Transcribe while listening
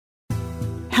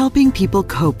helping people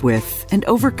cope with and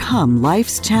overcome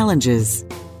life's challenges.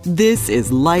 This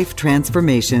is Life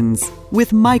Transformations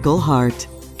with Michael Hart,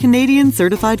 Canadian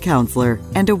Certified Counselor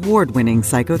and Award-winning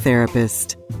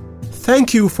psychotherapist.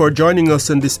 Thank you for joining us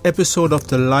in this episode of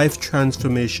the Life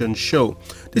Transformation Show.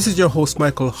 This is your host,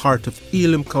 Michael Hart of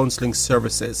Elim Counseling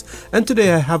Services, and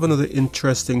today I have another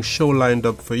interesting show lined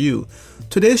up for you.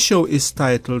 Today's show is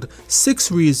titled 6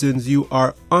 Reasons You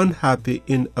Are Unhappy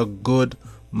in a Good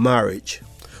Marriage.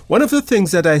 One of the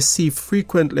things that I see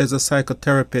frequently as a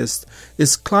psychotherapist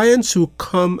is clients who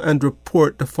come and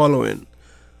report the following.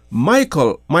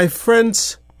 Michael, my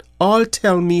friends all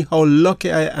tell me how lucky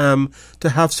I am to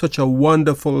have such a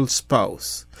wonderful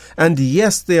spouse. And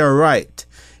yes, they are right.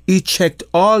 He checked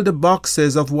all the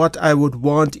boxes of what I would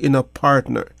want in a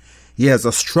partner. He has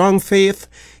a strong faith.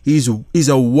 He's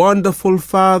a wonderful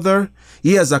father.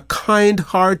 He has a kind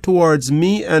heart towards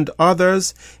me and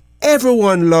others.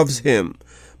 Everyone loves him.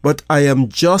 But I am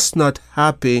just not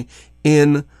happy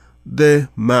in the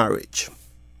marriage.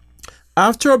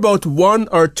 After about 1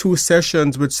 or 2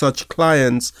 sessions with such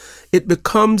clients, it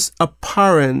becomes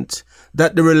apparent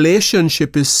that the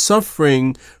relationship is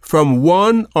suffering from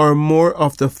one or more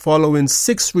of the following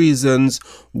 6 reasons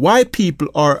why people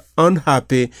are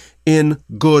unhappy in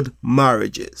good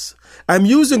marriages. I'm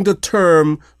using the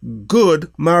term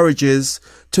good marriages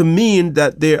to mean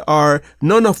that there are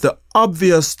none of the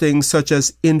obvious things such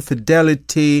as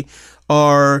infidelity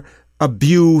or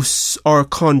abuse or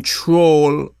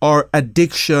control or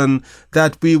addiction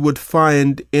that we would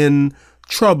find in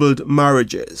troubled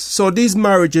marriages. So these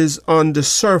marriages on the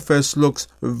surface looks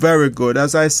very good.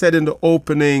 As I said in the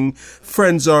opening,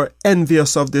 friends are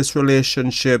envious of this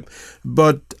relationship,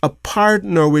 but a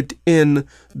partner within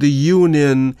the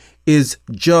union is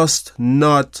just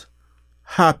not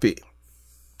happy.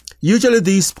 Usually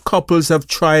these couples have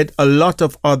tried a lot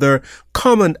of other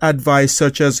common advice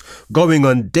such as going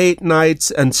on date nights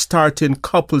and starting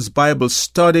couples Bible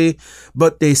study,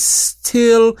 but they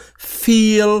still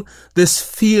feel this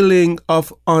feeling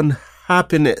of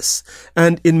unhappiness.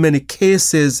 And in many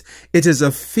cases, it is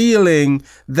a feeling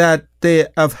that they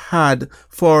have had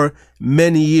for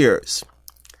many years.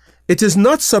 It is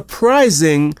not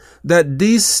surprising that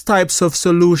these types of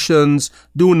solutions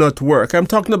do not work. I'm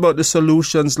talking about the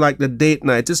solutions like the date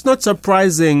night. It's not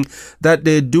surprising that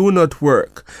they do not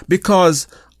work because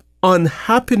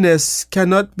unhappiness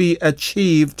cannot be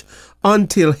achieved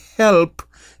until help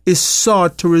is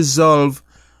sought to resolve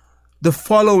the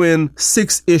following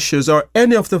 6 issues or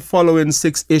any of the following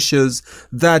 6 issues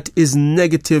that is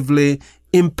negatively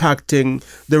impacting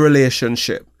the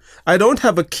relationship. I don't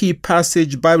have a key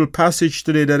Bible passage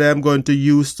today that I'm going to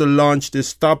use to launch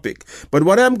this topic. But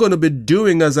what I'm going to be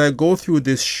doing as I go through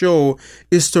this show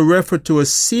is to refer to a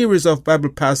series of Bible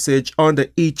passages under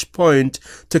each point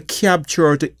to capture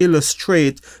or to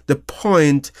illustrate the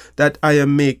point that I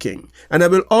am making. And I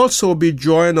will also be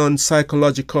drawing on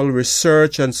psychological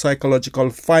research and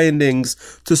psychological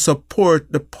findings to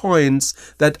support the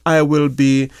points that I will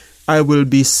be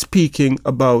speaking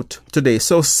about today.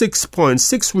 So 6 points,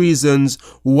 6 reasons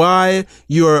why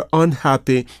you're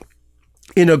unhappy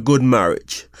in a good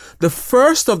marriage. The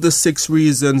first of the 6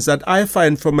 reasons that I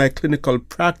find from my clinical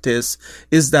practice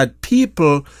is that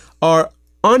people are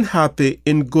unhappy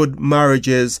in good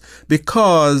marriages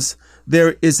because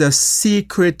there is a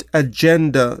secret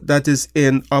agenda that is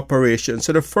in operation.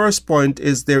 So the first point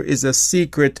is there is a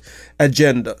secret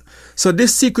agenda. So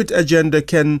this secret agenda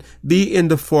can be in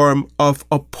the form of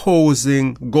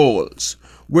opposing goals,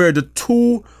 where the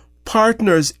 2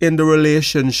 partners in the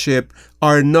relationship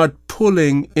are not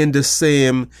pulling in the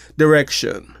same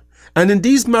direction. And in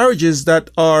these marriages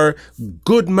that are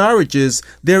good marriages,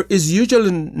 there is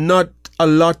usually not a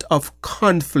lot of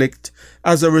conflict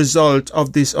as a result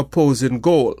of this opposing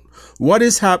goal. What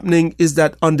is happening is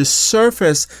that on the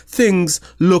surface, things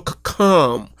look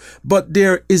calm, but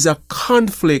there is a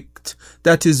conflict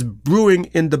that is brewing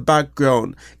in the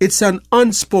background. It's an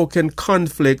unspoken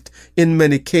conflict in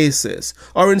many cases,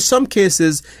 or in some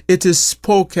cases it is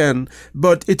spoken,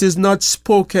 but it is not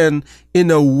spoken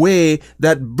in a way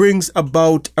that brings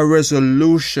about a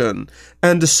resolution.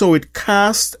 And so it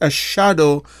casts a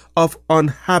shadow of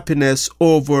unhappiness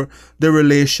over the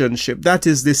relationship. That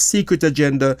is the secret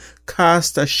agenda,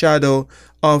 cast a shadow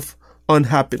of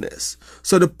unhappiness.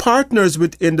 So the partners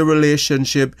within the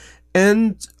relationship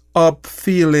end up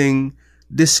feeling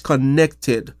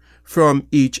disconnected from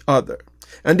each other.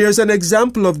 And there's an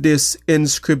example of this in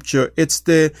scripture. It's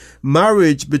the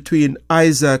marriage between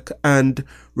Isaac and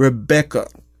Rebekah.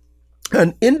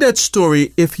 And in that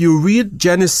story, if you read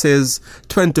Genesis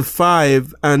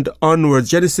 25 and onwards,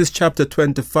 Genesis chapter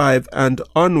 25 and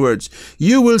onwards,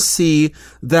 you will see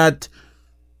that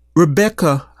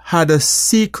Rebekah had a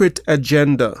secret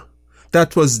agenda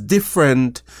that was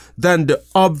different than the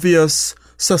obvious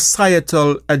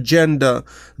societal agenda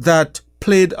that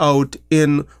played out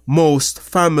in most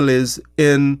families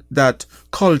in that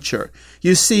culture.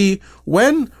 You see,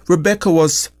 when Rebekah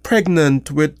was pregnant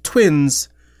with twins,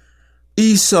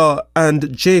 Esau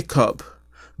and Jacob,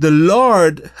 the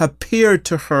Lord appeared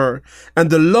to her,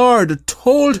 and the Lord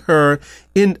told her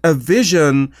in a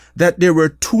vision that there were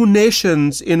two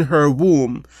nations in her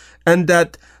womb, and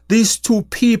that these two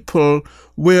people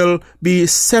will be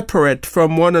separate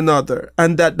from one another,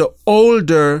 and that the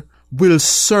older will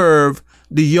serve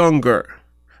the younger.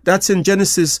 That's in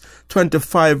Genesis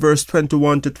 25, verse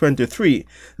 21 to 23.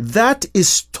 That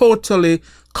is totally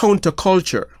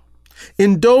counterculture.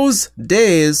 In those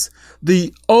days,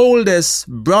 the oldest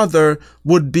brother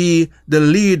would be the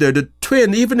leader, the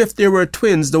twin, even if they were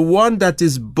twins, the one that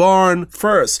is born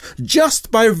first,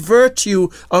 just by virtue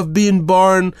of being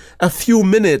born a few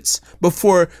minutes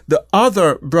before the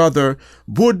other brother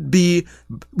would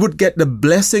get the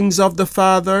blessings of the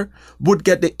father, would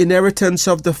get the inheritance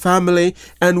of the family,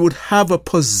 and would have a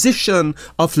position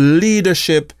of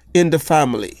leadership in the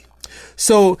family.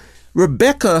 So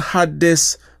Rebekah had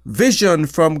this vision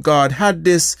from God, had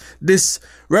this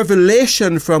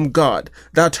revelation from God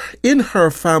that in her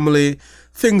family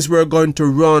things were going to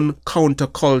run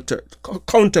counterculture.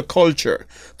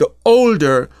 The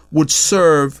older would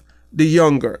serve the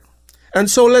younger.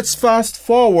 And so let's fast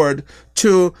forward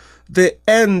to the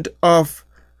end of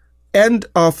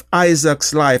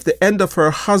Isaac's life, the end of her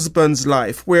husband's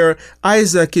life, where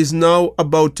Isaac is now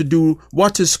about to do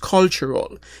what is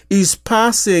cultural. He's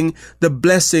passing the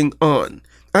blessing on.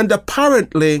 And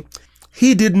apparently,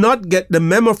 he did not get the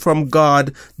memo from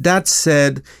God that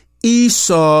said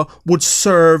Esau would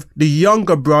serve the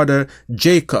younger brother,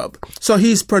 Jacob. So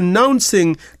he's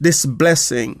pronouncing this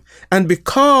blessing. And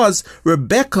because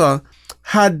Rebekah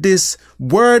had this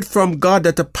word from God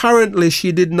that apparently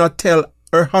she did not tell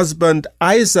her husband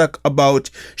Isaac about,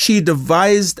 she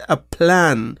devised a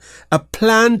plan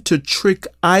to trick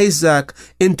Isaac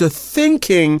into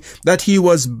thinking that he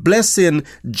was blessing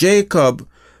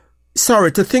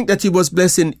to think that he was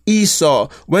blessing Esau,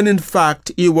 when in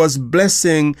fact he was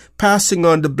passing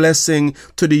on the blessing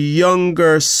to the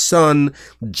younger son,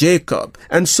 Jacob.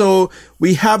 And so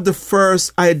we have the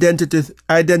first identity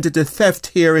theft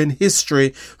here in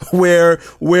history,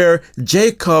 where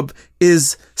Jacob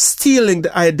is stealing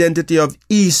the identity of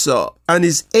Esau, and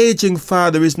his aging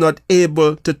father is not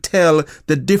able to tell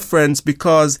the difference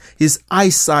because his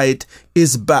eyesight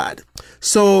is bad.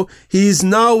 So he's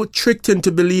now tricked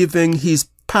into believing he's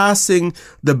passing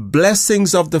the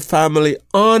blessings of the family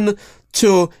on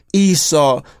to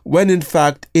Esau, when in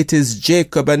fact it is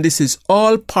Jacob. And this is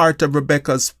all part of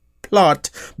Rebekah's plot,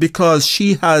 because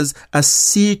she has a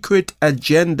secret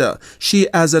agenda. She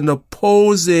has an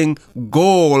opposing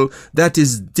goal that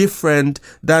is different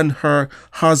than her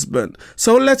husband.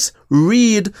 So let's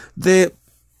read the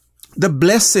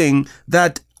blessing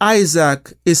that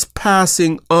Isaac is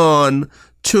passing on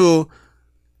to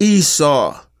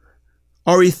Esau.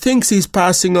 Or he thinks he's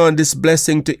passing on this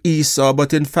blessing to Esau,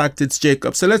 but in fact it's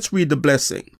Jacob. So let's read the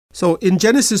blessing. So in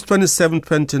Genesis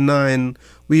 27:29,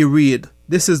 we read,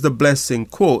 this is the blessing,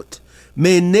 quote,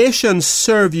 "May nations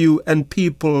serve you and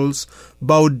peoples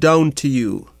bow down to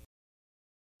you.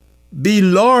 Be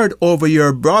Lord over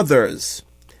your brothers,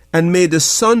 and may the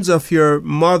sons of your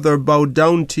mother bow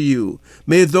down to you.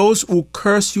 May those who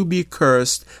curse you be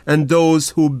cursed, and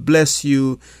those who bless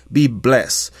you be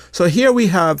blessed." So here we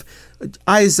have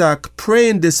Isaac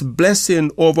praying this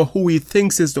blessing over who he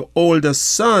thinks is the oldest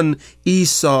son,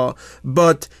 Esau,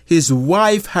 but his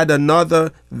wife had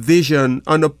another vision,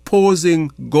 an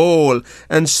opposing goal.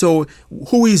 And so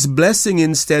who he's blessing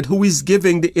instead, who he's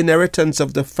giving the inheritance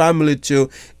of the family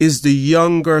to, is the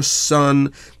younger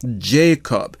son,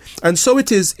 Jacob. And so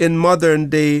it is in modern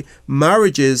day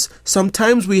marriages.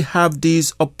 Sometimes we have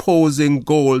these opposing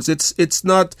goals. It's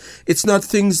not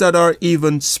things that are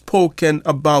even spoken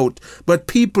about, but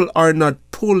people are not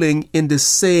pulling in the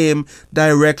same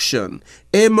direction.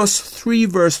 Amos 3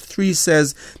 verse 3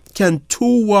 says, "Can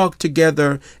two walk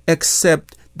together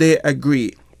except they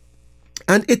agree?"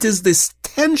 And it is this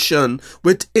tension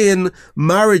within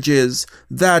marriages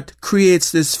that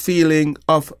creates this feeling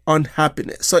of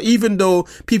unhappiness. So even though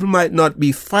people might not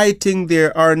be fighting,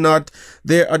 they are not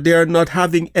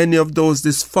having any of those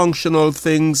dysfunctional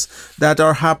things that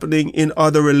are happening in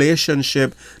other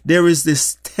relationships, there is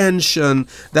this tension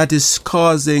that is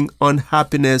causing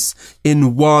unhappiness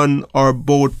in one or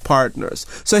both partners.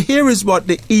 So here is what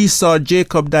the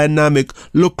Esau-Jacob dynamic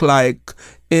look like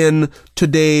in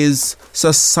today's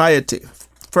society.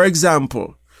 For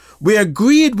example, we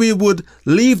agreed we would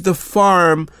leave the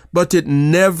farm, but it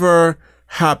never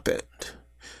happened.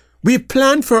 We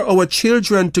planned for our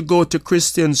children to go to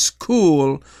Christian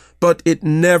school, but it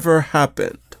never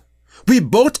happened. We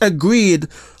both agreed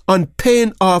on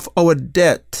paying off our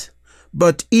debt,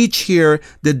 but each year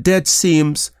the debt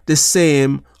seems the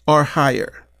same or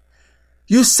higher.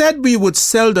 You said we would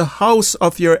sell the house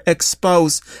of your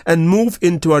ex-spouse and move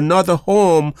into another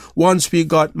home once we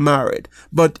got married,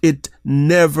 but it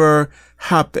never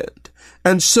happened.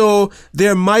 And so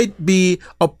there might be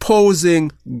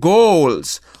opposing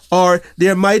goals, or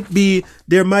there might be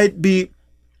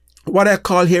what I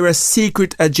call here a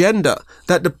secret agenda,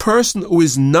 that the person who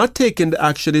is not taking the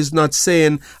action is not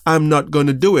saying, I'm not going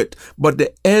to do it, but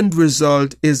the end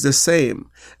result is the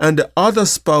same. And the other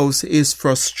spouse is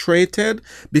frustrated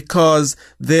because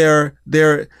their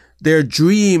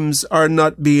dreams are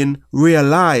not being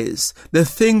realized. The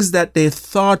things that they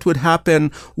thought would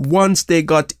happen once they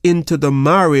got into the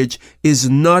marriage is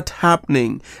not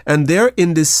happening. And they're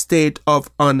in this state of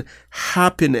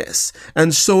unhappiness.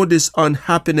 And so this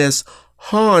unhappiness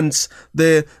haunts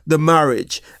the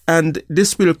marriage. And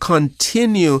this will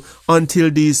continue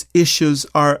until these issues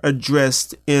are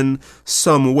addressed in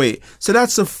some way. So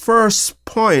that's the first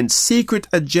point, secret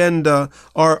agenda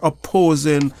or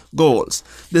opposing goals.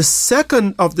 The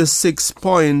second of the 6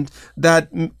 points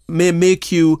that may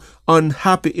make you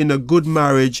unhappy in a good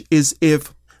marriage is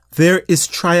if there is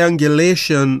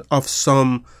triangulation of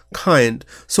some kind.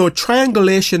 So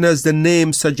triangulation, as the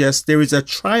name suggests, there is a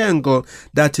triangle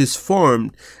that is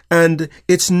formed, and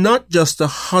it's not just a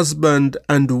husband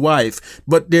and wife,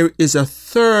 but there is a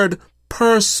third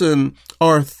person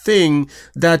or thing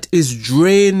that is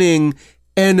draining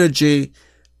energy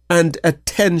and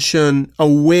attention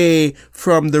away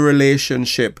from the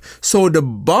relationship. So the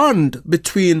bond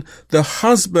between the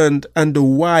husband and the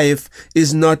wife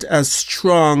is not as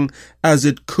strong as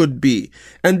it could be.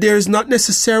 And there is not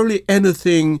necessarily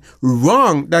anything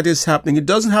wrong that is happening. It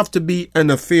doesn't have to be an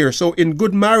affair. So in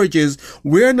good marriages,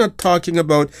 we're not talking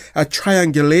about a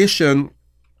triangulation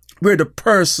where the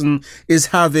person is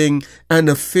having an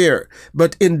affair.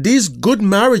 But in these good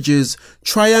marriages,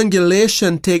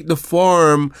 triangulation take the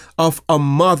form of a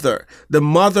mother, the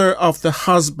mother of the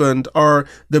husband or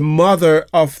the mother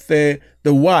of the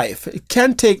wife. It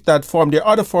can take that form. There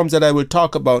are other forms that I will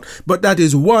talk about, but that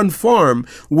is one form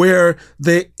where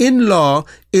the in-law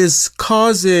is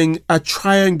causing a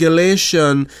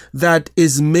triangulation that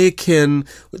is making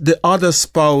the other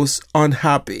spouse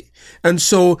unhappy. And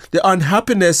so the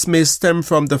unhappiness may stem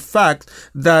from the fact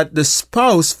that the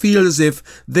spouse feels as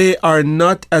if they are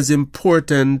not as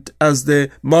important as the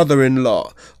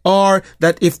mother-in-law, or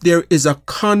that if there is a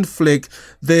conflict,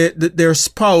 their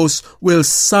spouse will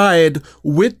side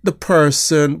with the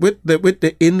person, with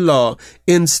the in-law,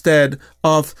 instead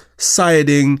of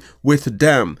siding with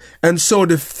them. And so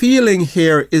the feeling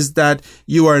here is that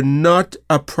you are not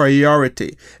a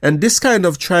priority. And this kind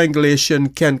of triangulation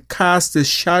can cast the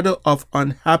shadow of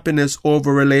unhappiness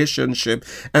over relationship,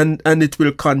 and it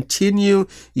will continue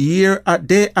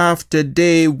day after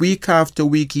day, week after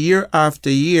week, year after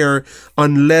year,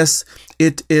 unless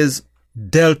it is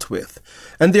dealt with.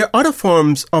 And there are other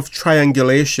forms of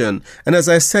triangulation. And as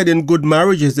I said, in good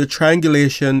marriages, the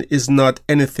triangulation is not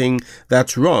anything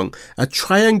that's wrong. A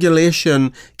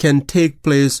triangulation can take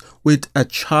place with a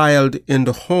child in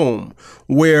the home,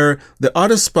 where the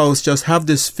other spouse just have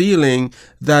this feeling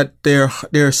that their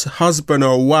husband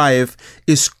or wife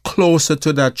is closer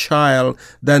to that child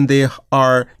than they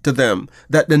are to them,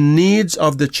 that the needs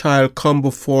of the child come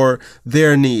before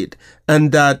their need,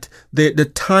 and that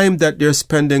the time that they're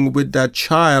spending with that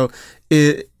child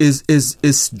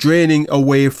is draining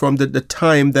away from the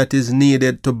time that is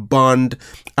needed to bond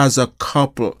as a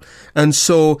couple. And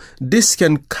so this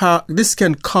can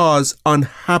cause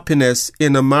unhappiness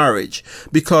in a marriage,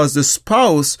 because the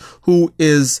spouse who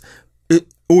is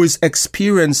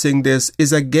experiencing this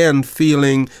is again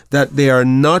feeling that they are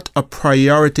not a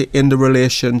priority in the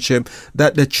relationship,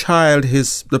 that the child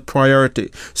is the priority.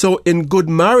 So in good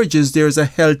marriages, there's a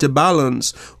healthy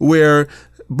balance where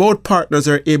both partners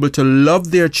are able to love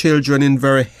their children in a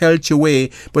very healthy way,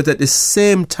 but at the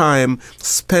same time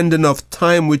spend enough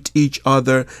time with each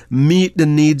other, meet the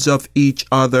needs of each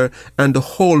other, and the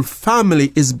whole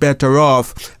family is better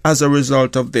off as a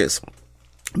result of this.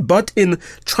 But in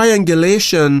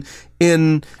triangulation,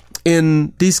 in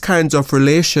these kinds of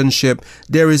relationship,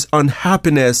 there is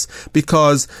unhappiness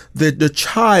because the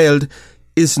child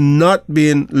is not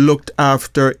being looked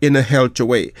after in a healthy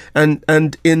way.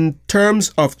 And in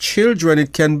terms of children,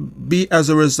 it can be as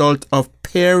a result of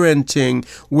parenting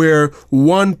where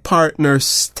one partner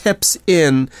steps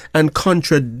in and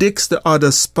contradicts the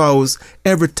other spouse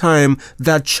every time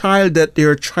that child that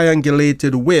they're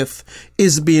triangulated with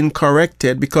is being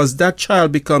corrected, because that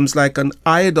child becomes like an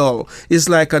idol, is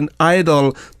like an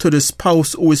idol to the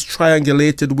spouse who is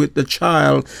triangulated with the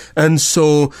child. And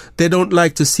so they don't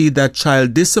like to see that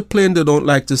child disciplined, they don't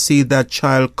like to see that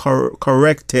child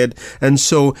corrected. And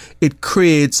so it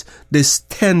creates this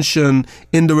tension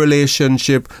in the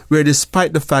relationship where,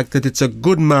 despite the fact that it's a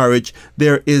good marriage,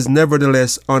 there is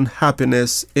nevertheless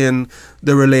unhappiness in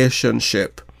the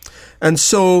relationship. And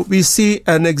so we see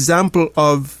an example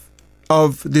of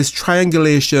this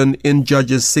triangulation in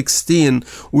Judges 16,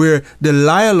 where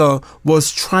Delilah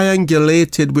was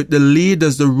triangulated with the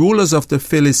leaders, the rulers of the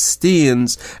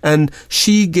Philistines, and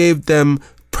she gave them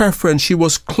preference. She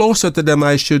was closer to them,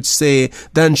 I should say,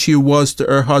 than she was to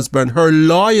her husband. Her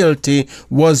loyalty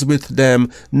was with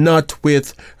them, not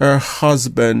with her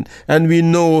husband. And we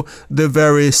know the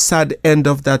very sad end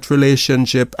of that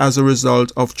relationship as a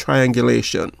result of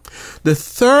triangulation. The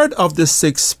third of the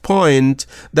 6 points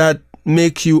that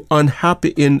make you unhappy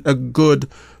in a good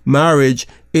marriage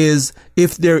is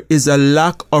if there is a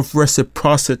lack of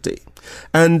reciprocity.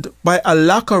 And by a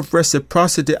lack of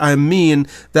reciprocity, I mean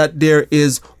that there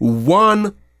is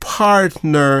one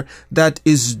partner that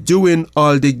is doing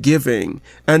all the giving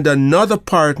and another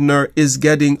partner is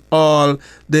getting all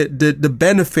the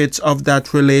benefits of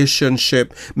that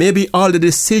relationship. Maybe all the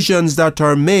decisions that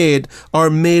are made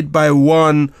by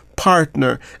one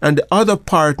partner and the other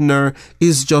partner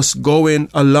is just going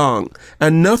along,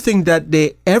 and nothing that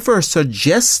they ever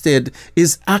suggested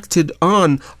is acted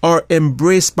on or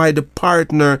embraced by the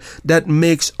partner that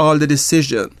makes all the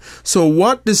decision. So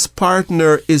what this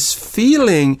partner is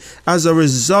feeling as a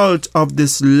result of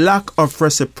this lack of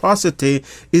reciprocity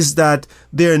is that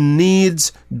their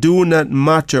needs do not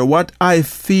matter. What I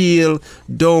feel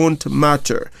don't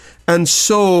matter. And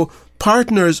so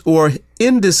partners who are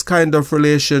in this kind of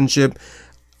relationship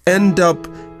end up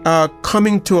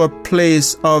coming to a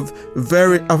place of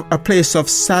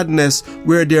sadness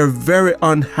where they're very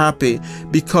unhappy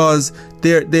because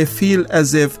they feel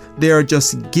as if they are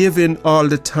just giving all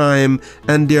the time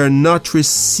and they are not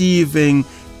receiving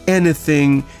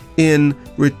anything in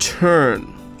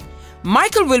return.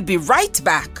 Michael will be right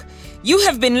back. You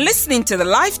have been listening to the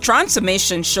Life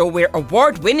Transformation Show, where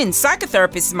award-winning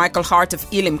psychotherapist Michael Hart of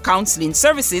Elim Counseling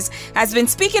Services has been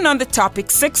speaking on the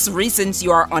topic 6 reasons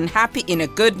you are unhappy in a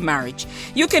good marriage.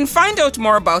 You can find out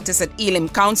more about us at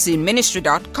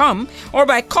elimcounselingministry.com or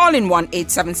by calling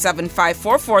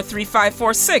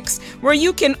 1-877-544-3546, where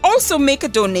you can also make a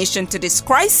donation to this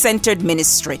Christ-centered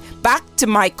ministry. Back to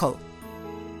Michael.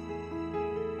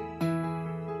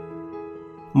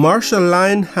 Marsha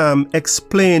Linehan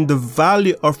explained the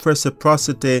value of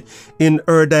reciprocity in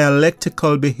her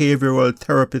dialectical behavioral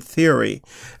therapy theory.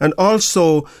 And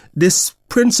also, this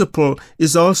principle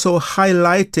is also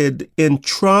highlighted in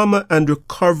Trauma and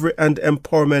Recovery and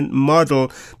Empowerment model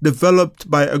developed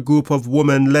by a group of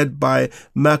women led by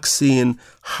Maxine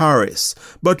Harris.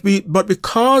 But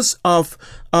because of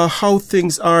how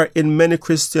things are in many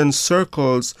Christian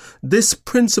circles, this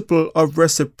principle of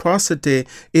reciprocity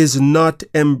is not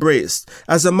embraced.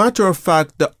 As a matter of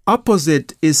fact, the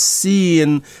opposite is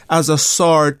seen as a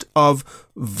sort of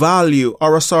value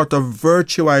or a sort of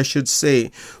virtue, I should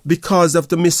say, because of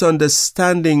the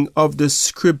misunderstanding of the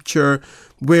scripture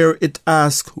where it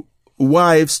asks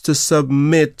wives to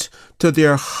submit to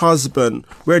their husband,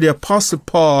 where the Apostle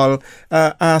Paul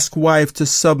asked wives to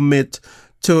submit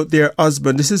to their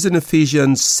husband. This is in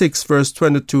Ephesians 6, verse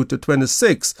 22 to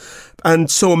 26.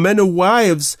 And so many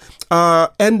wives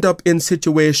end up in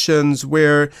situations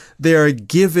where they are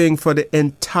giving for the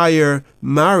entire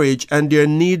marriage and their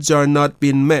needs are not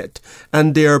being met.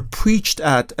 And they are preached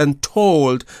at and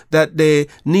told that they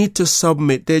need to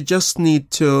submit. They just need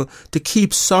to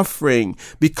keep suffering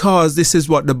because this is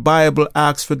what the Bible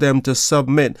asks for them to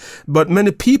submit. But many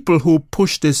people who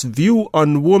push this view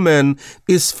on women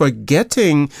is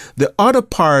forgetting the other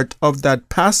part of that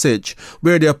passage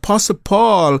where the Apostle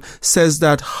Paul says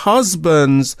that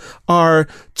husbands are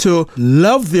to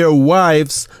love their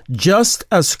wives just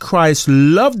as Christ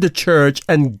loved the church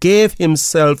and gave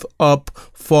himself up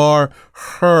for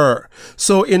her.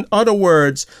 So in other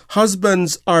words,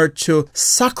 husbands are to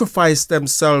sacrifice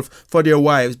themselves for their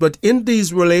wives. But in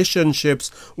these relationships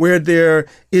where there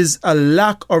is a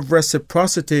lack of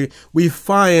reciprocity, we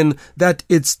find that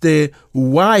it's the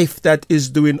wife that is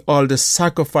doing all the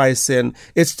sacrificing.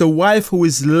 It's the wife who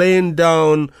is laying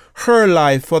down her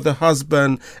life for the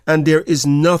husband, and there is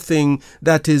nothing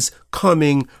that is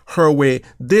coming her way.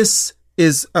 This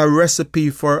is a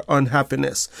recipe for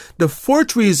unhappiness. The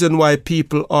fourth reason why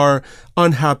people are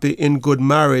unhappy in good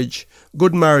marriages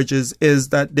is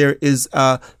that there is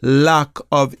a lack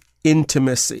of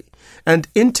intimacy. And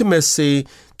intimacy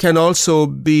can also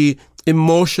be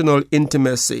emotional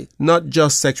intimacy, not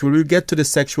just sexual. We'll get to the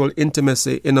sexual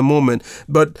intimacy in a moment,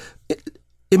 but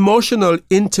emotional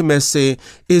intimacy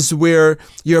is where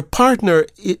your partner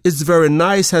is very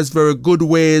nice, has very good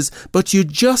ways, but you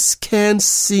just can't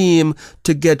seem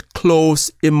to get close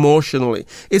emotionally.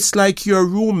 It's like your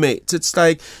roommates. It's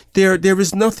like there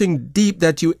is nothing deep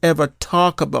that you ever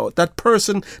talk about. That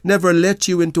person never let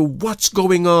you into what's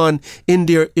going on in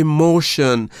their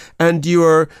emotion, and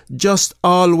you're just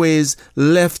always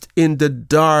left in the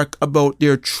dark about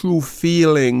their true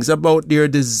feelings, about their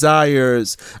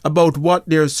desires, about what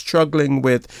they're struggling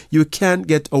with. You can't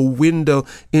get a window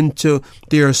into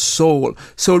their soul.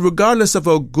 So regardless of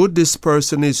how good this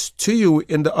person is to you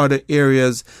in the other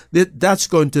areas, that's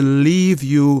going to leave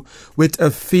you with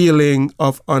a feeling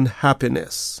of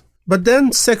unhappiness. But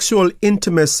then sexual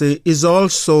intimacy is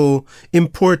also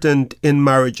important in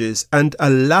marriages, and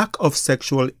a lack of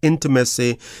sexual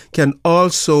intimacy can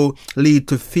also lead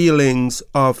to feelings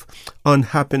of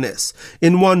unhappiness.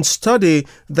 In one study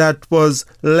that was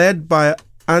led by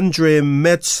Andre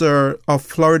Metzer of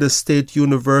Florida State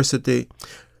University,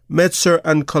 Metzer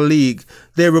and colleague,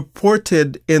 they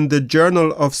reported in the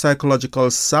Journal of Psychological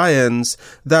Science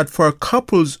that for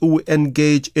couples who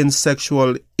engage in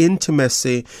sexual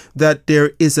intimacy, that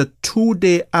there is a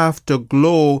 2-day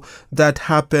afterglow that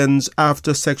happens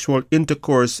after sexual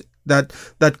intercourse that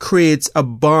creates a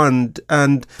bond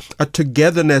and a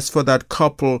togetherness for that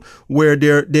couple where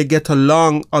they get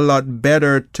along a lot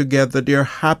better together. They're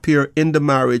happier in the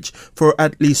marriage for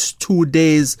at least 2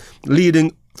 days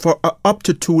leading for up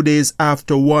to 2 days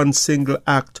after one single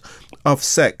act of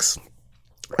sex.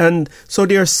 And so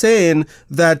they're saying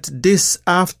that this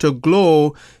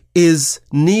afterglow is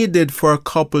needed for a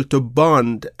couple to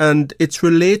bond, and it's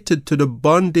related to the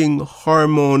bonding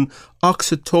hormone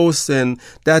oxytocin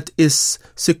that is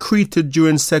secreted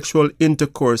during sexual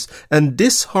intercourse. And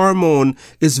this hormone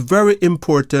is very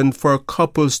important for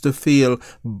couples to feel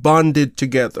bonded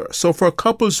together. So for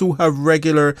couples who have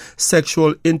regular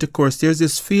sexual intercourse, there's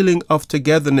this feeling of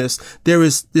togetherness. There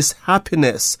is this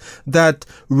happiness that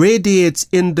radiates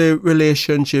in the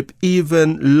relationship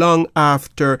even long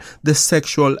after the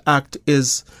sexual act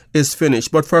is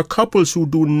finished. But for couples who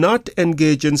do not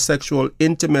engage in sexual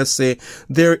intimacy,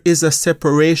 there is a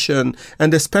separation,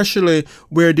 and especially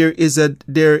where there is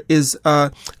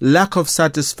a lack of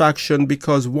satisfaction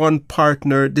because one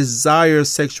partner desires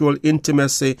sexual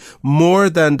intimacy more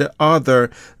than the other,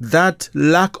 that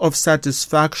lack of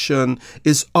satisfaction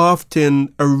is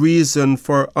often a reason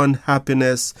for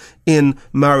unhappiness in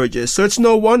marriages. So it's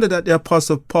no wonder that the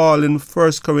Apostle Paul in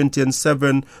 1 Corinthians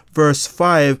 7 verse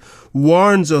 5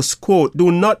 warns us, quote,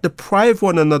 "Do not deprive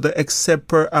one another except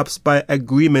perhaps by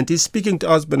agreement." He's speaking to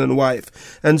husband and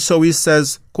wife. And so he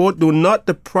says, quote, "Do not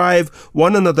deprive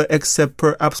one another except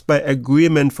perhaps by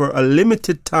agreement for a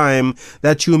limited time,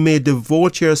 that you may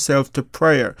devote yourself to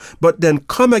prayer. But then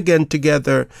come again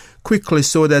together quickly,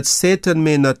 so that Satan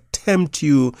may not tempt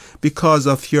you because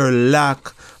of your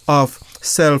lack of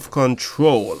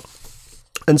self-control."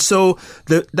 And so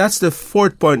that's the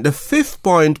fourth point. The fifth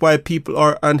point why people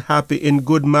are unhappy in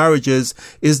good marriages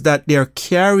is that they're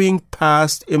carrying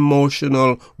past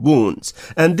emotional wounds.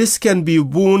 And this can be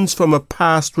wounds from a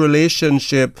past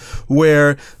relationship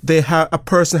where a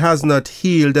person has not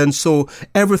healed. And so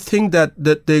everything that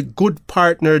the good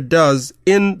partner does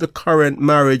in the current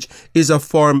marriage is a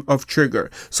form of trigger.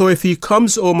 So if he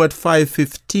comes home at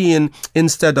 5:15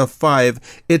 instead of 5,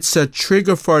 it's a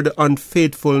trigger for the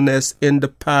unfaithfulness in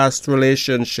the past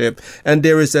relationship, and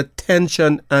there is a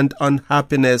tension and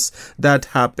unhappiness that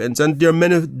happens, and there are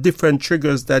many different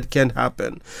triggers that can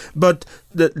happen. But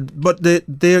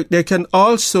there can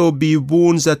also be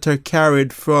wounds that are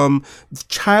carried from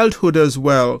childhood as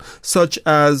well, such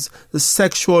as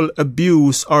sexual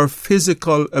abuse or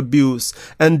physical abuse,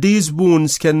 and these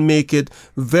wounds can make it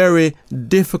very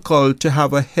difficult to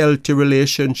have a healthy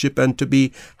relationship and to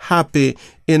be happy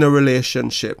in a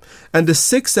relationship. And the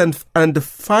sixth and the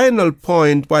final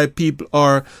point why people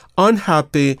are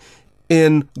unhappy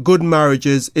in good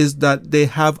marriages is that they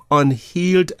have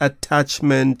unhealed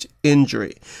attachment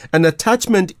injury. An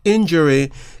attachment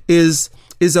injury is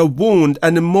a wound,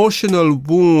 an emotional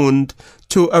wound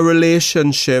to a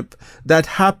relationship that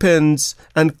happens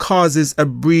and causes a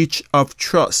breach of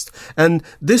trust. And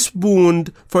this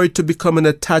wound, for it to become an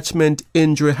attachment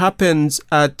injury, happens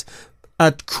at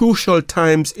crucial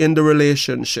times in the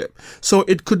relationship. So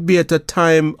it could be at a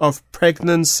time of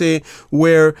pregnancy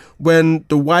where when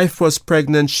the wife was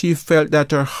pregnant, she felt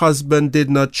that her husband did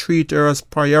not treat her as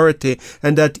priority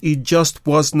and that he just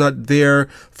was not there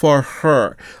for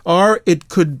her. Or it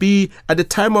could be at the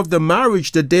time of the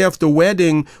marriage, the day of the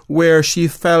wedding, where she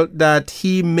felt that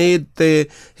he made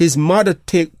his mother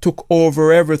took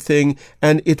over everything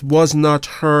and it was not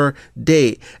her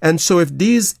day. And so if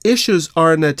these issues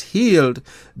are not healed,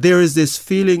 there is this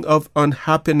feeling of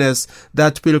unhappiness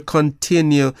that will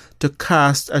continue to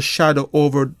cast a shadow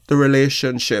over the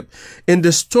relationship. In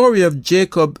the story of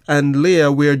Jacob and Leah,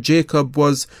 where Jacob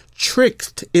was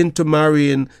tricked into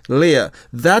marrying Leah,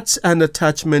 that's an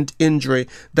attachment injury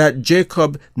that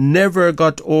Jacob never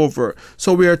got over.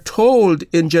 So we are told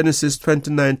in Genesis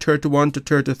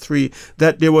 29:31-33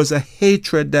 that there was a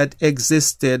hatred that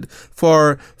existed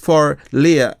for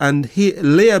Leah, and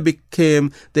Leah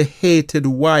became the hated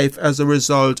wife as a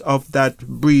result of that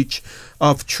breach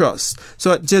of trust.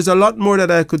 So there's a lot more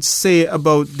that I could say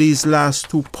about these last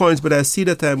 2 points, but I see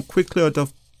that I'm quickly out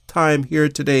of time here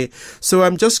today. So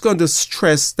I'm just going to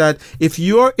stress that if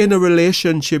you're in a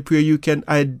relationship where you can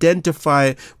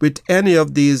identify with any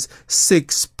of these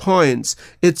 6 points,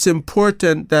 it's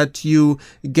important that you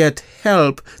get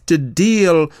help to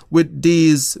deal with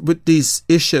these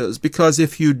issues, because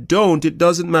if you don't, it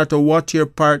doesn't matter what your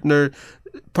partner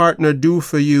do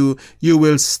for you, you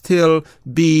will still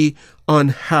be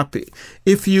unhappy.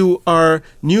 If you are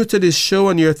new to this show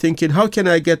and you're thinking, how can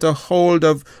I get a hold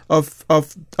of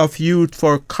you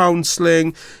for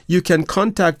counseling? You can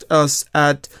contact us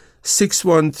at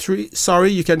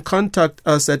you can contact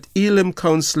us at Elim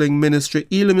Counseling Ministry.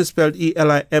 Elim is spelled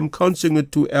E-L-I-M, counseling with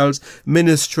 2 L's,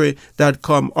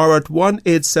 ministry.com, or at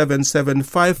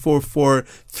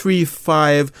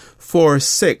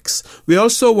 1-877-544-3546. We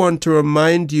also want to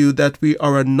remind you that we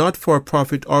are a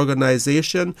not-for-profit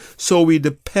organization, so we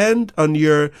depend on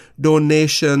your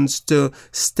donations to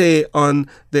stay on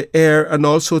the air and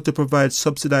also to provide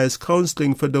subsidized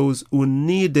counseling for those who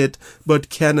need it but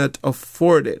cannot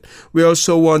afford it. We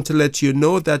also want to let you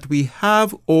know that we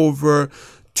have over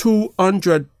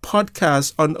 200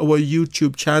 podcasts on our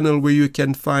YouTube channel where you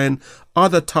can find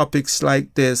other topics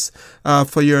like this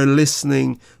for your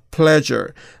listening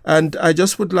pleasure. And I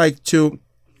just would like to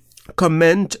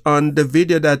comment on the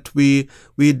video that we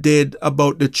did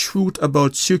about the truth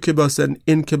about succubus and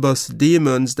incubus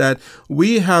demons, that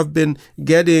we have been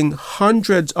getting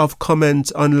hundreds of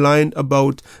comments online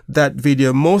about that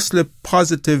video, mostly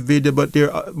positive video, but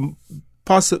there are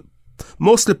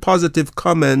mostly positive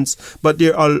comments, but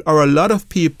there are a lot of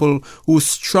people who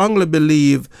strongly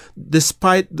believe,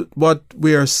 despite what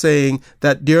we are saying,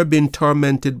 that they're being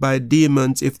tormented by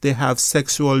demons if they have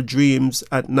sexual dreams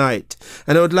at night.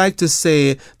 And I would like to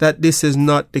say that this is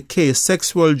not the case.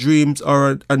 Sexual dreams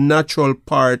are a natural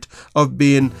part of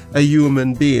being a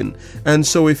human being. And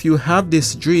so if you have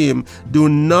this dream, do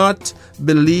not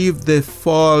believe the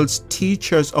false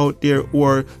teachers out there who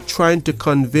are trying to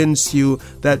convince you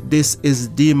that this is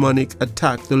demonic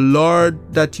attack. The Lord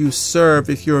that you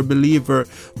serve, if you're a believer,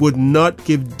 would not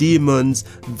give demons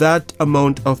that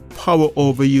amount of power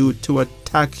over you to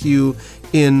attack you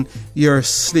in your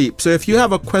sleep. So if you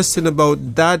have a question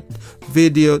about that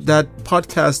video, that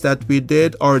podcast that we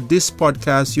did, or this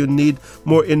podcast, you need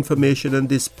more information on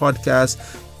this podcast,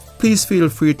 please feel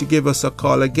free to give us a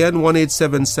call. Again,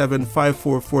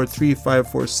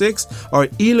 1-877-544-3546 or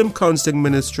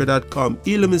elimcounselingministry.com.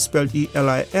 Elim is spelled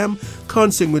E-L-I-M,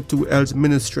 counseling with 2 L's,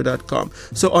 ministry.com.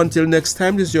 So until next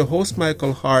time, this is your host,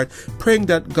 Michael Hart, praying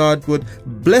that God would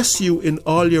bless you in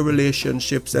all your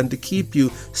relationships and to keep you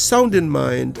sound in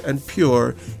mind and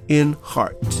pure in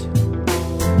heart.